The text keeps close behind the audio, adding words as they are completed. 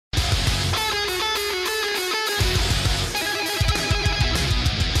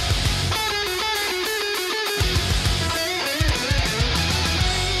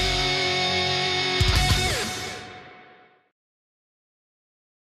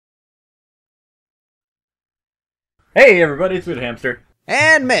Hey everybody, it's BoodaHamster.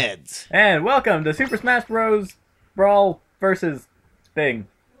 And Meds. And welcome to Super Smash Bros. Brawl versus thing.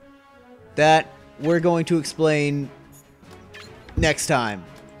 That we're going to explain next time.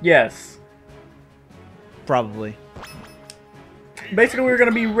 Yes. Probably. Basically, we're going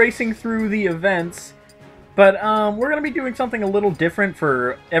to be racing through the events, but we're going to be doing something a little different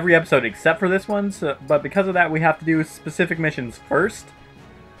for every episode except for this one, but because of that, we have to do specific missions first.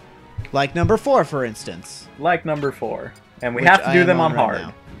 Like number 4, for instance. Like number 4. And we have to do them on hard.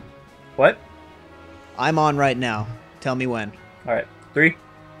 Now. What? I'm on right now. Tell me when. Alright. 3,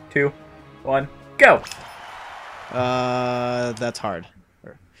 2, 1, go! That's hard.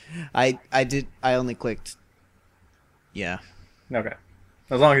 I only clicked. Yeah. Okay.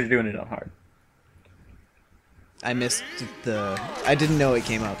 As long as you're doing it on hard. I missed I didn't know it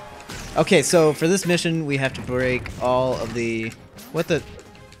came up. Okay, so for this mission, we have to break all of the... What the...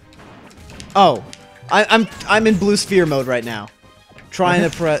 Oh, I'm in blue sphere mode right now. Trying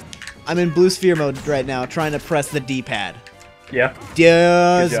to press. I'm in blue sphere mode right now, trying to press the D-pad. Yeah.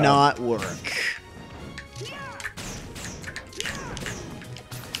 Does not work.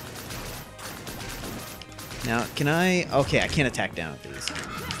 Now, can I? Okay, I can't attack down with these.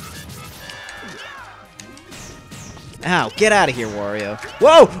 Ow! Get out of here, Wario!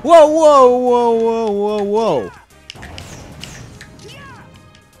 Whoa! Whoa! Whoa! Whoa! Whoa! Whoa! Whoa!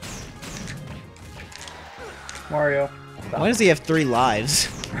 Mario. Stop. Why does he have 3 lives?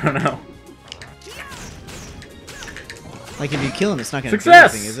 I don't know. Like, if you kill him, it's not gonna do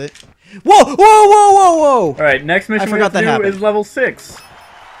Success! anything, is it? Whoa! Whoa! Whoa! Whoa! Whoa! Alright, next mission we have to do is level 6.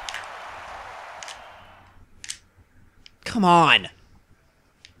 Come on!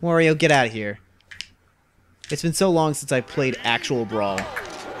 Wario, get out of here. It's been so long since I played actual Brawl.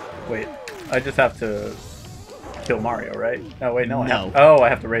 Wait, I just have to kill Mario, right? Oh, wait, no. No. I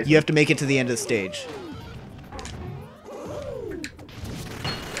have to race You have to make it to the end of the stage.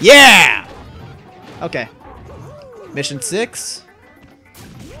 Yeah! Okay. Mission 6.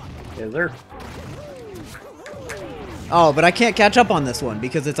 Yes, sir. Oh, but I can't catch up on this one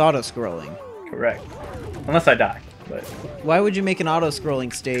because it's auto-scrolling. Correct. Unless I die, but... Why would you make an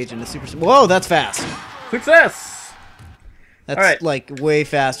auto-scrolling stage in a Super... Whoa, that's fast! Success! That's, right. like, way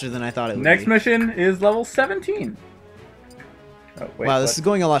faster than I thought it would Next be. mission is level 17. Oh, wait, wow, this is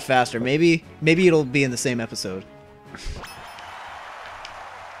going a lot faster. Maybe it'll be in the same episode.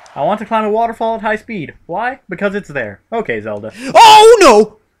 I want to climb a waterfall at high speed. Why? Because it's there. Okay, Zelda. Oh,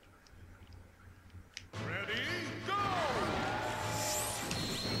 no!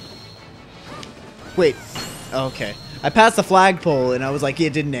 Wait. Okay. I passed the flagpole, and I was like,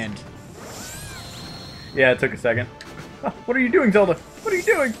 it didn't end. Yeah, it took a second. Oh, what are you doing, Zelda? What are you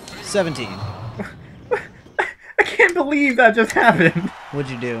doing? 17. I can't believe that just happened. What'd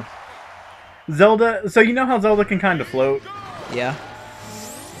you do? Zelda... So you know how Zelda can kind of float? Yeah?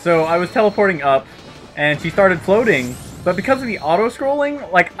 So I was teleporting up, and she started floating, but because of the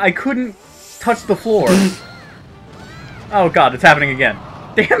auto-scrolling, like, I couldn't touch the floor. Oh god, it's happening again.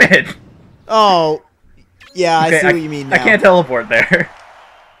 Damn it! Oh, yeah, Okay, I see what you mean now. I can't teleport there.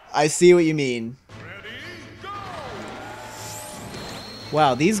 I see what you mean.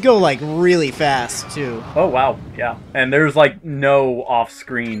 Wow, these go, like, really fast, too. Oh wow, yeah. And there's, like, no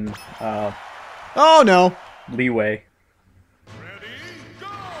off-screen, Oh, no. leeway.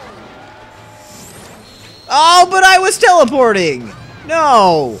 Oh, but I was teleporting!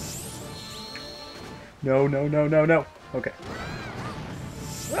 No! No, no, no, no, no. Okay.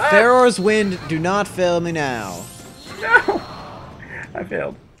 Pharaoh's wind, do not fail me now. No! I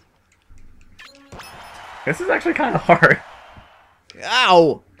failed. This is actually kind of hard.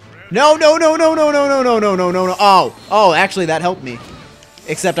 Ow! No, no, no, no, no, no, no, no, no, no, no, no. Oh, oh, actually, that helped me.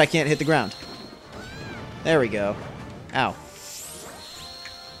 Except I can't hit the ground. There we go. Ow.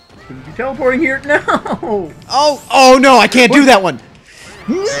 Shouldn't be teleporting here. No! Oh, oh no, I can't do that one.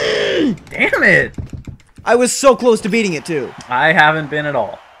 Damn it! I was so close to beating it, too. I haven't been at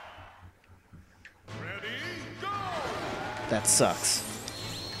all. That sucks.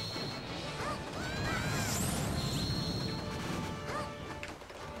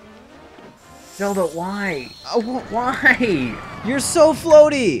 Zelda, why? Oh, why? You're so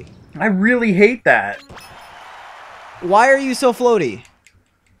floaty. I really hate that. Why are you so floaty?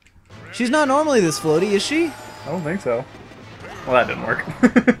 She's not normally this floaty, is she? I don't think so. Well, that didn't work.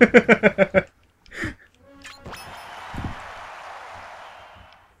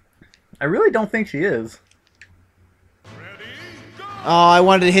 I really don't think she is. Oh, I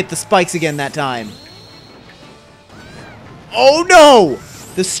wanted to hit the spikes again that time. Oh no!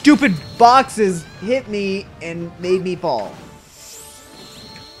 The stupid boxes hit me and made me fall.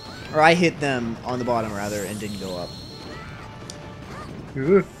 Or I hit them on the bottom, rather, and didn't go up.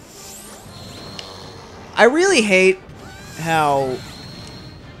 Ooh. I really hate how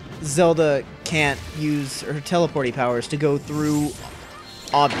Zelda can't use her teleporting powers to go through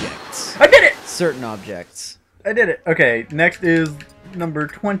objects. I did it! Certain objects. I did it. Okay, next is number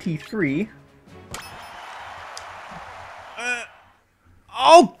 23.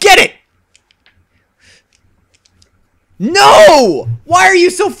 Oh, get it! No! Why are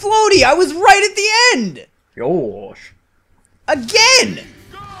you so floaty? I was right at the end! Yosh. Again!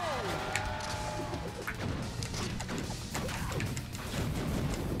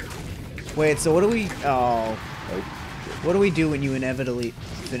 Wait, so what do we... Oh. What do we do when you inevitably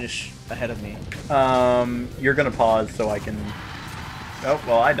finish ahead of me? You're gonna pause so I can... Oh,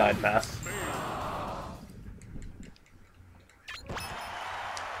 well, I died fast.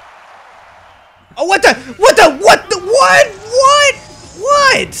 Oh, what? That was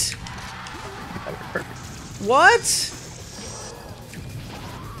perfect. What?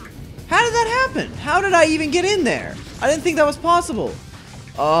 How did that happen? How did I even get in there? I didn't think that was possible.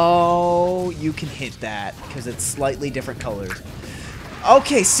 Oh, you can hit that because it's slightly different colors.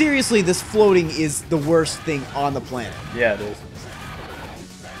 Okay, seriously, this floating is the worst thing on the planet. Yeah, it is.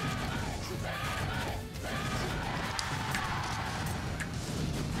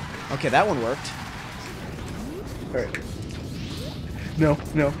 Okay, that one worked. Alright. No.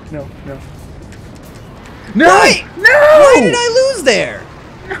 No! Why? No! Why did I lose there?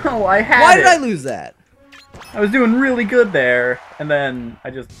 No, I had Why it. did I lose that? I was doing really good there, and then I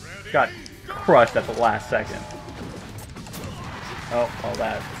just got crushed at the last second. Oh, well,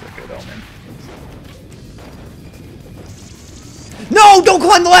 that's a good omen. No! Don't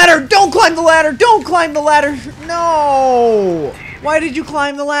climb the ladder! Don't climb the ladder! Don't climb the ladder! No! Why did you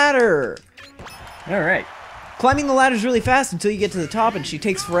climb the ladder? Alright. Climbing the ladder is really fast until you get to the top, and she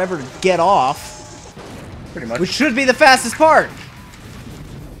takes forever to get off. Pretty much. Which should be the fastest part.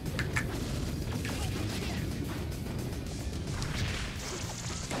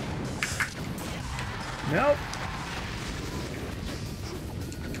 Nope.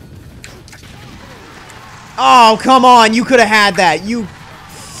 Oh, come on. You could have had that. You...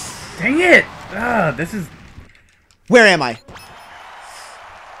 Dang it! This is... Where am I?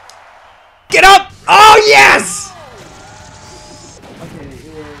 Get up! Oh, yes! Okay,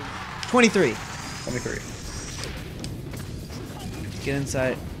 it was... 23. 23. Get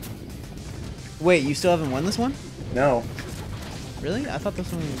inside. Wait, you still haven't won this one? No. Really? I thought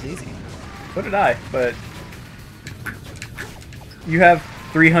this one was easy. So did I, but... You have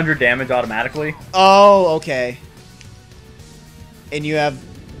 300 damage automatically. Oh, okay. And you have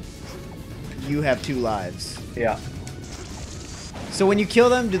 2 lives. Yeah. So when you kill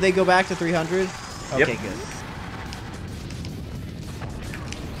them, do they go back to 300? Okay, Yep. good.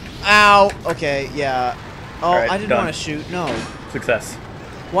 Ow! Okay, yeah. Oh, Alright, I didn't done. want to shoot. No. Success.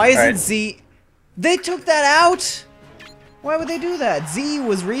 Why isn't Alright. Z... They took that out? Why would they do that? Z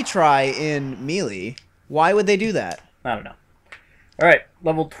was retry in Melee. Why would they do that? I don't know. Alright,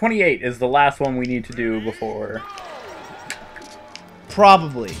 level 28 is the last one we need to do before...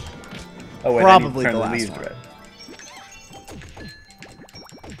 Probably. Oh wait, Probably I need to turn the the last leaves one. red.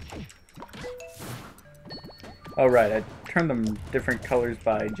 Oh right, I turned them different colors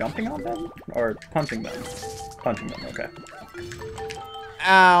by jumping on them? Or punching them? Punching them, okay.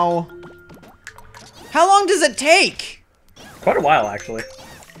 Ow. How long does it take? Quite a while, actually.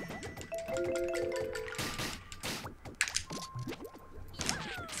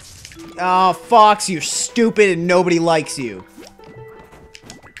 Oh, Fox, you're stupid and nobody likes you.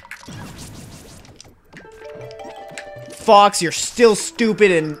 Fox, you're still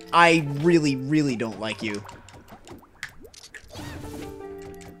stupid and I really, really don't like you.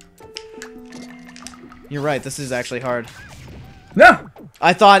 You're right, this is actually hard. No!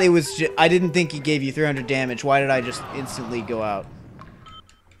 I thought it was I didn't think he gave you 300 damage. Why did I just instantly go out?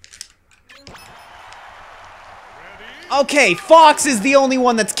 Okay, Fox is the only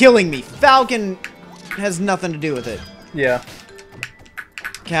one that's killing me. Falcon has nothing to do with it. Yeah.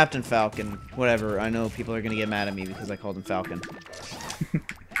 Captain Falcon. Whatever. I know people are gonna get mad at me because I called him Falcon.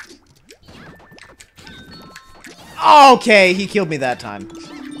 Okay, he killed me that time.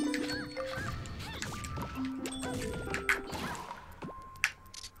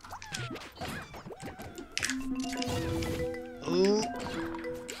 Ooh.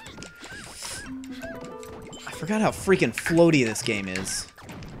 I forgot how freaking floaty this game is.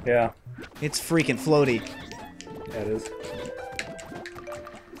 Yeah. It's freaking floaty. Yeah, it is.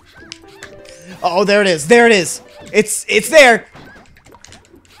 Oh, there it is. There it is. It's there.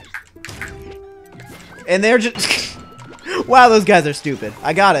 And they're just... Wow, those guys are stupid.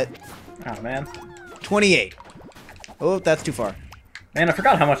 I got it. Oh, man. 28. Oh, that's too far. Man, I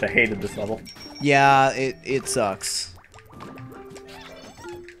forgot how much I hated this level. Yeah, it sucks.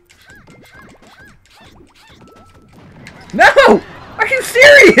 No! Are you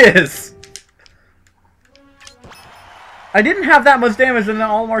serious? I didn't have that much damage and then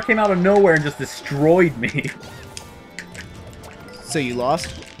Olimar came out of nowhere and just destroyed me. So you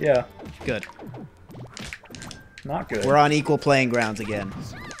lost? Yeah. Good. Not good. We're on equal playing grounds again.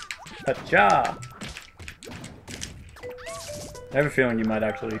 Cha-cha! I have a feeling you might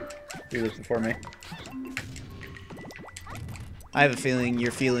actually do this before me. I have a feeling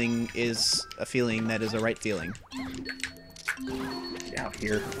your feeling is a feeling that is a right feeling. Get out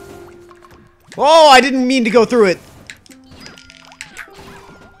here. Oh, I didn't mean to go through it.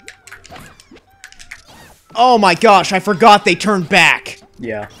 Oh my gosh, I forgot they turned back.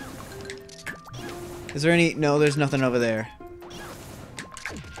 Yeah. Is there any... No, there's nothing over there.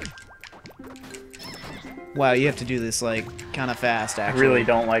 Wow, you have to do this, like, kind of fast, actually. I really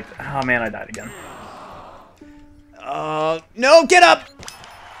don't like... Oh, man, I died again. No, get up!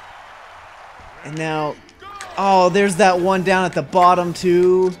 And now... Oh, there's that one down at the bottom,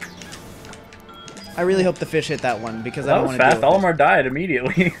 too. I really hope the fish hit that one, because I don't want to That was fast. deal with it. Olimar died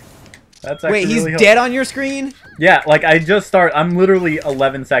immediately. That's actually Wait, he's really dead on your screen? Yeah, like, I'm literally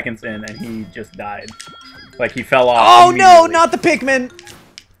 11 seconds in, and he just died. Like, he fell off Oh, no, not the Pikmin!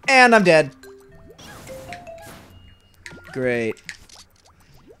 And I'm dead. Great.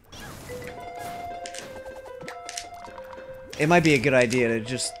 It might be a good idea to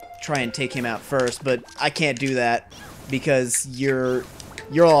just try and take him out first, but I can't do that because your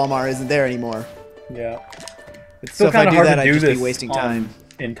Olimar isn't there anymore. Yeah. It's So still if I kind of do hard that, to I'd do just be this wasting time.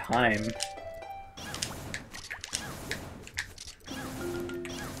 in time.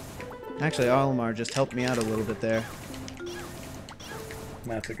 Actually, Olimar just helped me out a little bit there.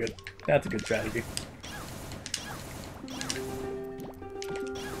 That's a good strategy.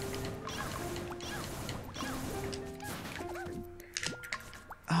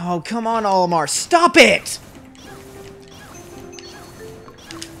 Oh, come on, Olimar. Stop it!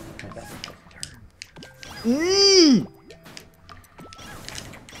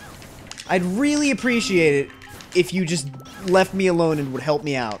 I'd really appreciate it if you just left me alone and would help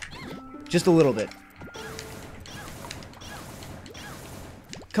me out. Just a little bit.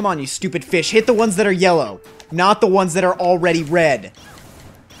 Come on, you stupid fish. Hit the ones that are yellow, not the ones that are already red.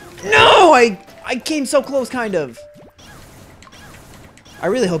 No! I came so close, kind of. I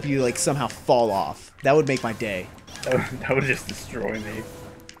really hope you, like, somehow fall off. That would make my day. That would just destroy me.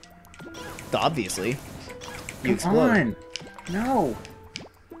 Obviously. You Come explode. on. No.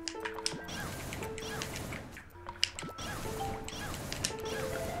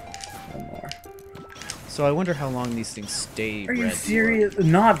 One more. So I wonder how long these things stay Are you red serious?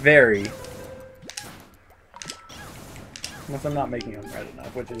 Not very. Unless I'm not making them red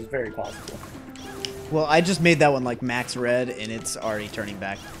enough, which is very possible. for. Well, I just made that one like max red, and it's already turning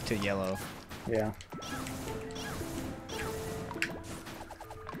back to yellow. Yeah.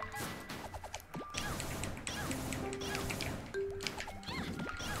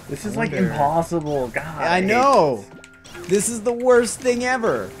 This is like wonder- impossible. God. I hate know! This is the worst thing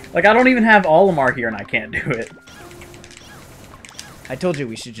ever! this. Like, I don't even have Olimar here and I can't do it. I told you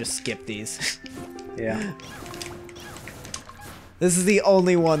we should just skip these. Yeah. This is the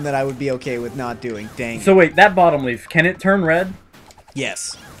only one that I would be okay with not doing. Dang. So wait, that bottom leaf, can it turn red?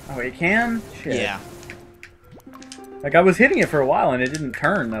 Yes. Oh, it can? Shit. Yeah. Like, I was hitting it for a while and it didn't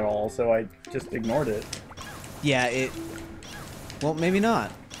turn at all, so I just ignored it. Yeah, it... Well, maybe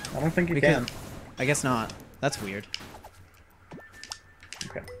not. I don't think it Because- can. I guess not. That's weird.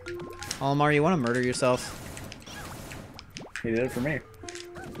 Okay. Olimar, you want to murder yourself? He did it for me.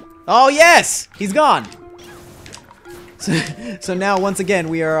 Oh, yes! He's gone! So now, once again,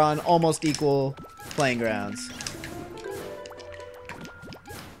 we are on almost equal playing grounds.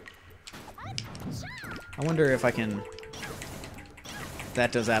 I wonder if I can...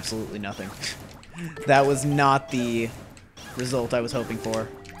 That does absolutely nothing. That was not the result I was hoping for.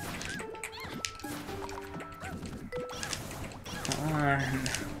 Come on.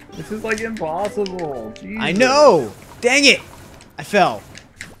 This is like impossible. Jesus. I know! Dang it! I fell.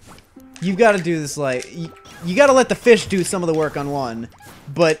 You've got to do this like... You got to let the fish do some of the work on one,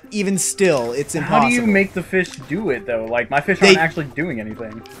 but even still, it's impossible. How do you make the fish do it, though? Like, my fish aren't actually doing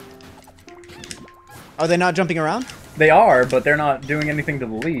anything. Are they not jumping around? They are, but they're not doing anything to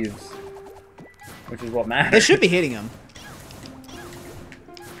the leaves. Which is what matters. They should be hitting them.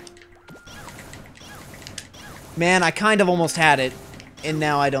 Man, I kind of almost had it, and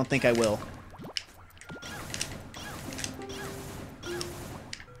now I don't think I will.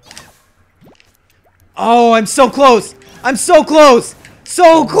 Oh, I'm so close! I'm so close!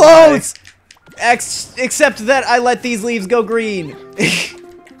 So close! Except that I let these leaves go green.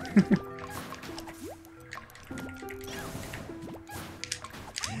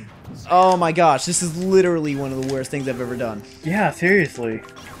 Oh my gosh, this is literally one of the worst things I've ever done. Yeah, seriously.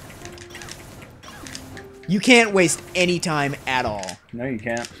 You can't waste any time at all. No, you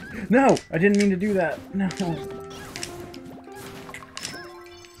can't. No! I didn't mean to do that. No.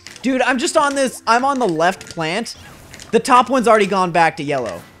 Dude, I'm just on this. I'm on the left plant. The top one's already gone back to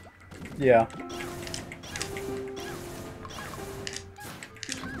yellow. Yeah.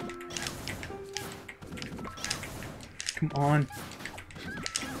 Come on.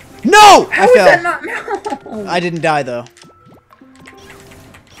 No! How I is fell. that not? No! I didn't die, though.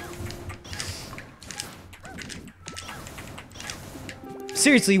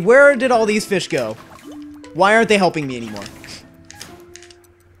 Seriously, where did all these fish go? Why aren't they helping me anymore?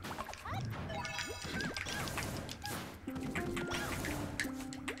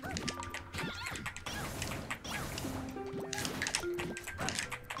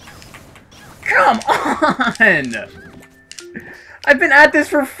 Come on! I've been at this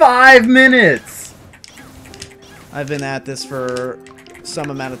for 5 minutes! I've been at this for some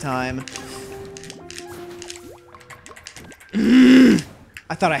amount of time.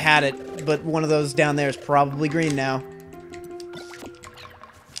 I thought I had it, but one of those down there is probably green now.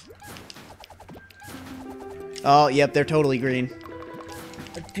 Oh, yep, they're totally green.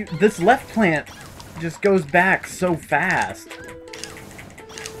 Dude, this left plant just goes back so fast.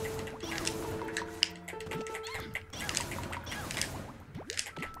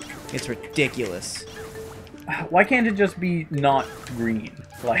 It's ridiculous. Why can't it just be not green?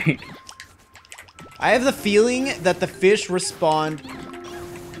 Like... I have the feeling that the fish respond...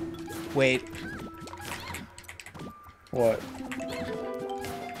 Wait. What?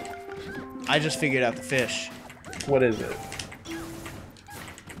 I just figured out the fish. What is it?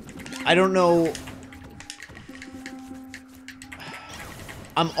 I don't know.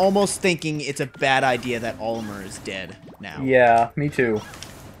 I'm almost thinking it's a bad idea that Olimar is dead now. Yeah, me too.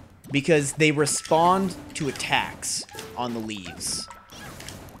 Because they respond to attacks on the leaves.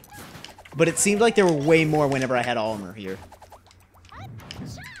 But it seemed like there were way more whenever I had Olimar here.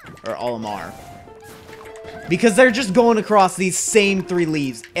 Or Olimar. Because they're just going across these same 3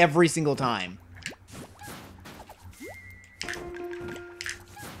 leaves every single time.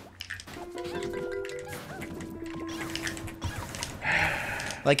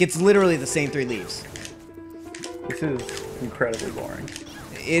 Like, it's literally the same 3 leaves. This is incredibly boring.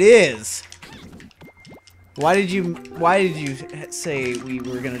 It is. Why did you say we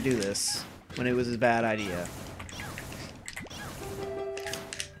were gonna do this when it was a bad idea?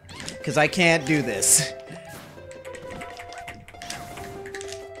 Because I can't do this.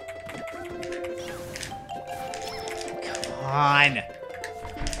 Come on.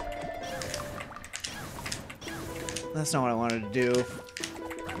 That's not what I wanted to do.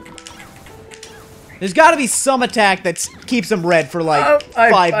 There's got to be some attack that keeps them red for like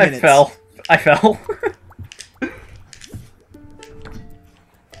 5 minutes. I fell.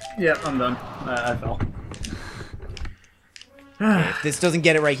 Yeah, I'm done. I fell. Okay, if this doesn't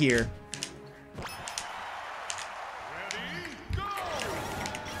get it right here.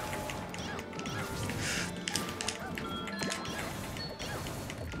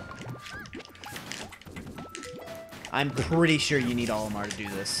 I'm pretty sure you need Olimar to do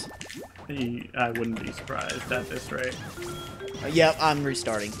this. I wouldn't be surprised at this rate. Yep, I'm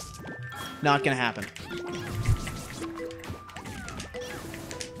restarting. Not gonna happen.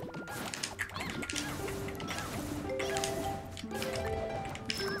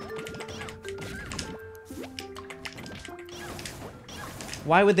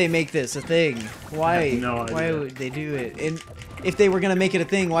 Why would they make this a thing? Why? I have no idea. Why would they do it? And if they were gonna make it a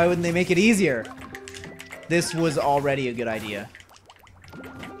thing, why wouldn't they make it easier? This was already a good idea.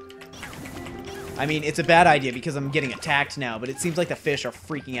 I mean, it's a bad idea because I'm getting attacked now, but it seems like the fish are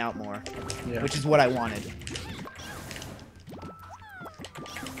freaking out more, Yeah. which is what I wanted.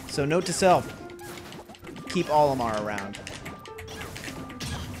 So note to self, keep Olimar around.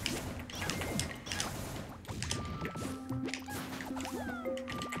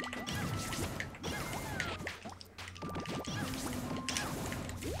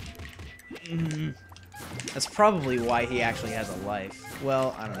 That's probably why he actually has a life.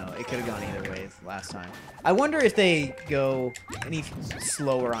 Well, I don't know. It could have gone either way last time. I wonder if they go any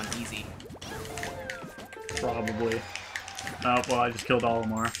slower on easy. Probably. Oh, well, I just killed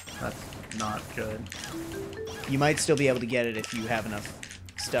Olimar. That's not good. You might still be able to get it if you have enough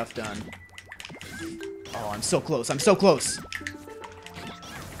stuff done. Oh, I'm so close. I'm so close.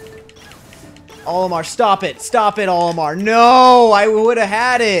 Olimar, stop it! Stop it, Olimar! No! I would have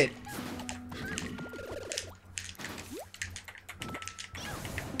had it!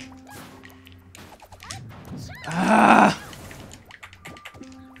 Ah!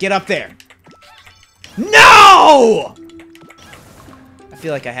 Get up there! No! I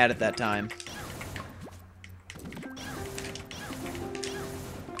feel like I had it that time.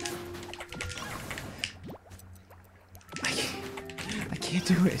 I can't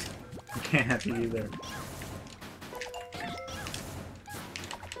do it. I can't either.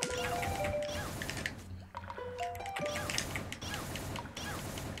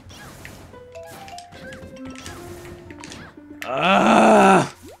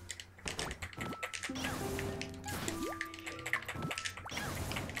 Ah!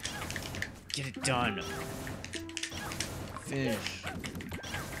 Get it done. Finish.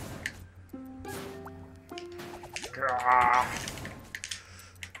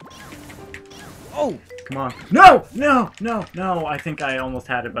 Oh! Come on. No! No! No! No! I think I almost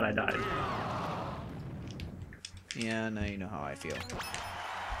had it, but I died. Yeah, now you know how I feel.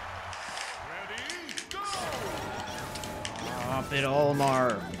 Stop it,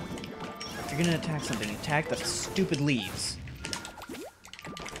 Olimar. If you're gonna attack something, attack the stupid leaves.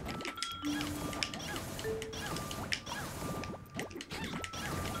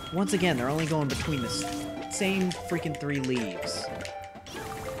 Once again, they're only going between the same freaking 3 leaves.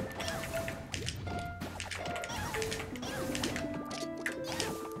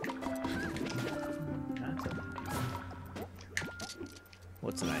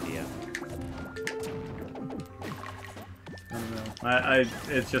 What's an idea? I don't know.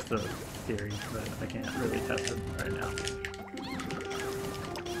 It's just a theory, but I can't really test it right now.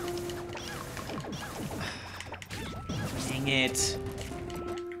 Dang it.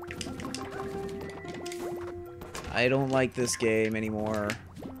 I don't like this game anymore.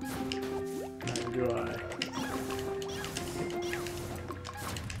 Neither do I.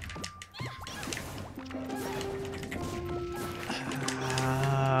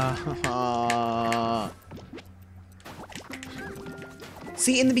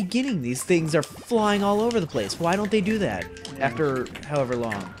 See, in the beginning, these things are flying all over the place. Why don't they do that after however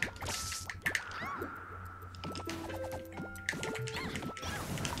long?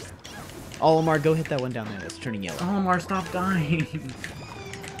 Olimar, go hit that one down there that's turning yellow. Olimar, stop dying.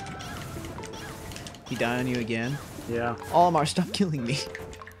 He died on you again? Yeah. Olimar, stop killing me.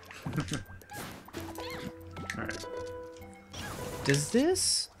 Alright. Does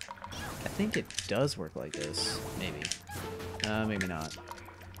this? I think it does work like this. Maybe. Maybe not.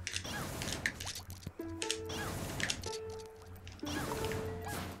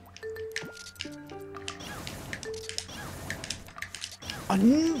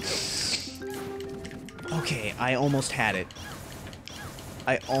 Okay, I almost had it.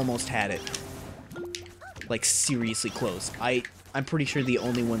 I almost had it. Like, seriously close. I'm pretty sure the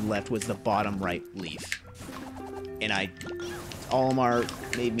only one left was the bottom right leaf. And Olimar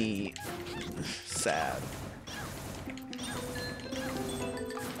made me sad.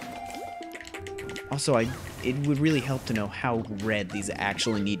 Also, it would really help to know how red these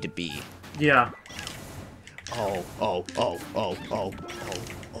actually need to be. Yeah. Oh, oh, oh, oh, oh,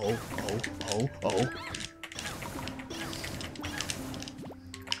 oh, oh, oh, oh, oh.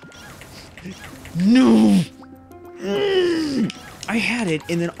 No! I had it,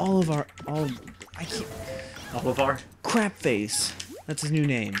 and then Olivar, I can't... Olivar? Crap face. That's his new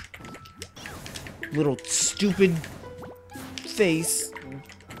name. Little stupid face,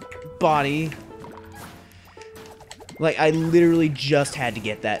 body. Like, I literally just had to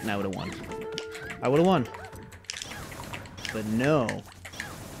get that, and I would have won. I would have won. But no.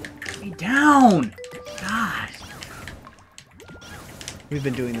 Get me down! God. We've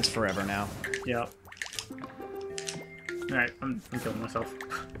been doing this forever now. Yep. Alright, I'm killing myself.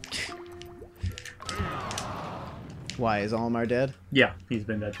 Why, is Olimar dead? Yeah, he's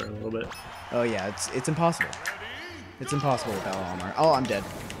been dead for a little bit. Oh yeah, it's impossible. It's impossible without Olimar. Oh, I'm dead.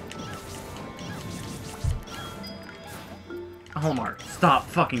 Olimar, stop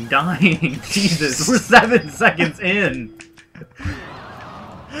fucking dying! Jesus, we're 7 seconds in!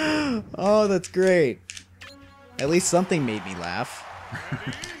 Oh, that's great. At least something made me laugh.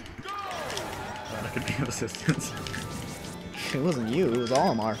 Glad I could be of assistance. It wasn't you, it was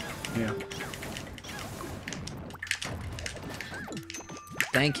Olimar. Yeah.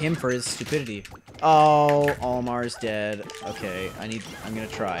 Thank him for his stupidity. Oh, Olimar's dead. Okay, I'm gonna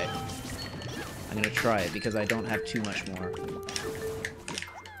try. I'm gonna try it because I don't have too much more.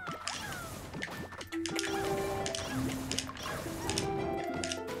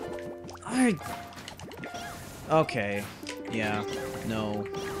 Okay. Yeah. No.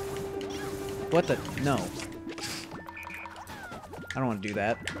 What the? No. I don't want to do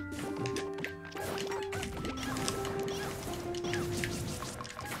that.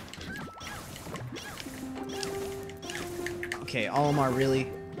 Okay, Olimar,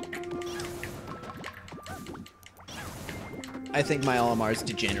 really? I think my Olimar's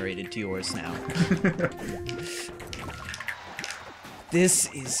degenerated to yours now.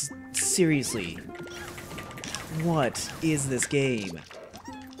 This is... seriously. What is this game?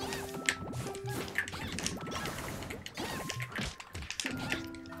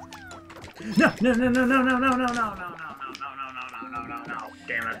 No, no, no, no, no, no, no, no, no, no, no, no, no, no, no, no, no, no.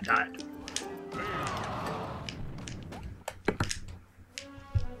 Damn it, I'm tired.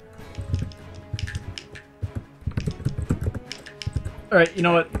 Alright, you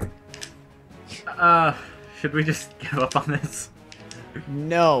know what? Should we just give up on this?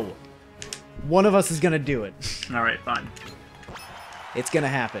 No. One of us is gonna do it. Alright, fine. It's gonna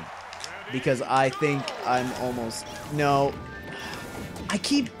happen. Because I think I'm almost... No. I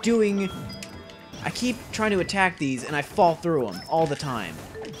keep trying to attack these and I fall through them all the time.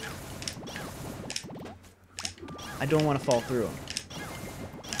 I don't want to fall through them.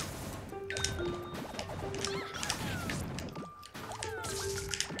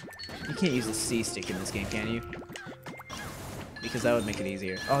 You can't use the C stick in this game, can you? Because that would make it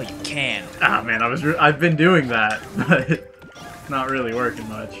easier. Oh, you can. Ah, man, I've been doing that, but not really working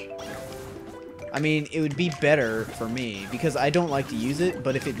much. I mean, it would be better for me, because I don't like to use it,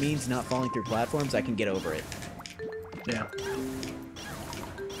 but if it means not falling through platforms, I can get over it. Yeah.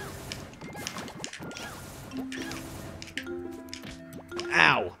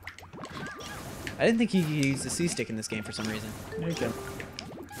 Ow! I didn't think you could use the C-stick in this game for some reason. Yeah, you can.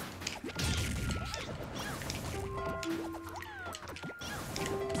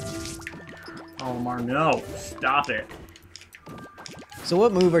 Olimar, no! Stop it! So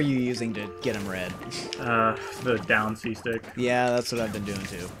what move are you using to get him red? The down C stick. Yeah, that's what I've been doing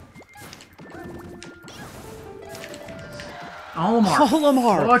too. Olimar!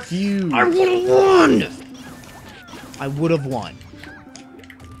 Olimar! Fuck you! I would've won! I would've won.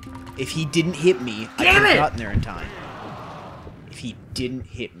 If he didn't hit me, I could have gotten there in time. If he didn't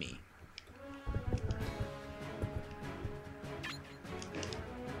hit me.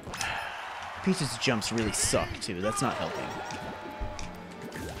 Peach's jumps really suck too, that's not helping.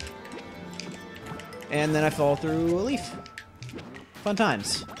 And then I fall through a leaf. Fun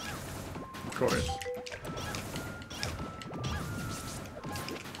times. Of course.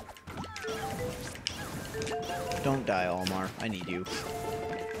 Don't die, Olimar. I need you.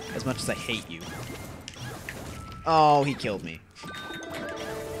 As much as I hate you. Oh, he killed me.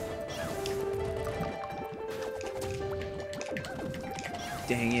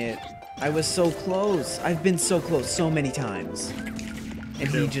 Dang it. I was so close. I've been so close so many times. And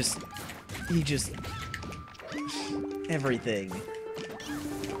he just... everything.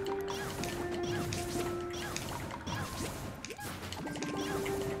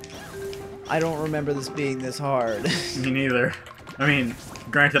 I don't remember this being this hard. Me neither. I mean,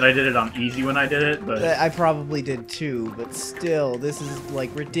 granted I did it on easy when I did it, but... I probably did too, but still, this is, like,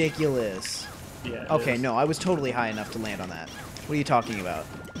 ridiculous. Yeah, okay, no, I was totally high enough to land on that. What are you talking about?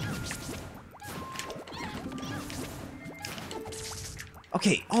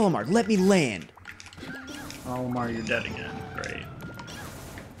 Okay, Olimar, let me land. Olimar, you're dead again. Great.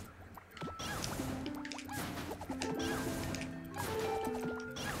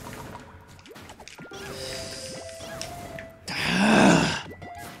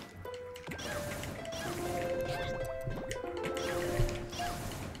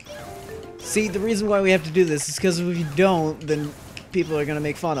 See, the reason why we have to do this is because if you don't, then people are gonna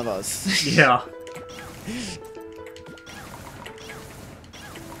make fun of us. Yeah.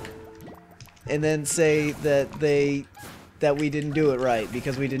 And then say that we didn't do it right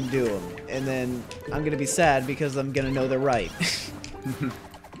because we didn't do them. And then I'm gonna be sad because I'm gonna know they're right.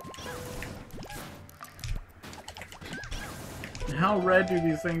 How red do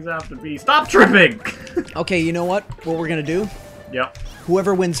these things have to be? Stop tripping! Okay, you know what? What we're gonna do? Yep.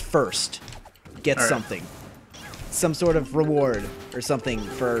 Whoever wins first gets All right. something. Some sort of reward or something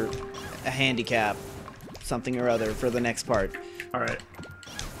for a handicap. Something or other for the next part. Alright.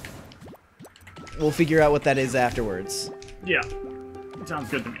 We'll figure out what that is afterwards. Yeah. Sounds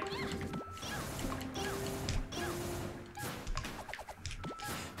good to me.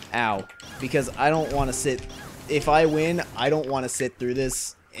 Ow. Because I don't want to sit... If I win, I don't want to sit through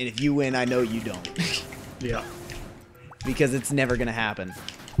this. And if you win, I know you don't. Yeah. Because it's never going to happen.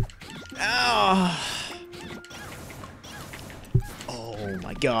 Ow. Oh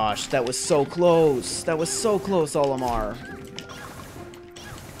my gosh. That was so close. That was so close, Olimar.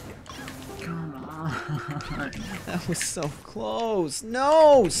 Come That was so close.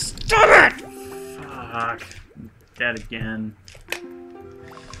 No! Stop it! Fuck. Dead again.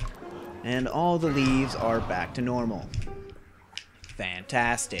 And all the leaves are back to normal.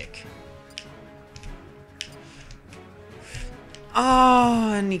 Fantastic.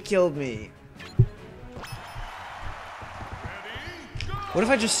 Oh, and he killed me. What if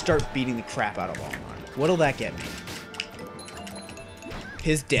I just start beating the crap out of Olimar? What'll that get me?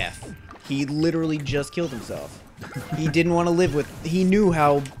 His death. He literally just killed himself. He didn't want to live with... He knew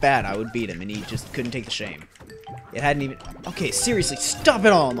how bad I would beat him, and he just couldn't take the shame. It hadn't even... Okay, seriously, stop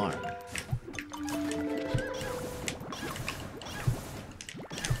it, Olimar!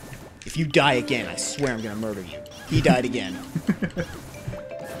 If you die again, I swear I'm gonna murder you. He died again.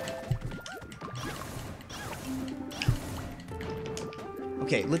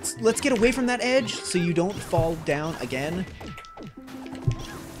 Okay, let's get away from that edge so you don't fall down again.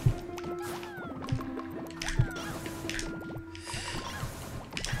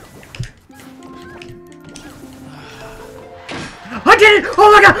 I did it!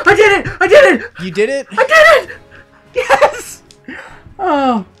 Oh my god! I did it! I did it! You did it? I did it! Yes!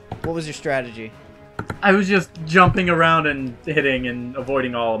 Oh. What was your strategy? I was just jumping around and hitting and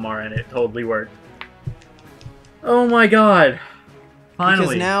avoiding Olimar, and it totally worked. Oh my god. Finally.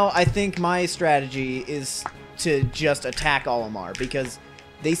 Because now I think my strategy is to just attack Olimar, because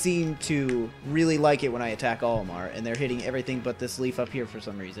they seem to really like it when I attack Olimar, and they're hitting everything but this leaf up here for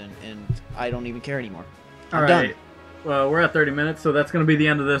some reason, and I don't even care anymore. I'm done. Well, we're at 30 minutes, so that's going to be the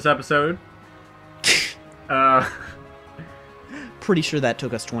end of this episode. Pretty sure that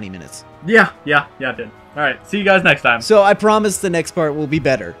took us 20 minutes. Yeah, it did. Alright, see you guys next time. So I promise the next part will be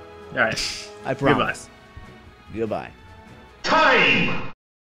better. Alright. I promise. Goodbye. Time!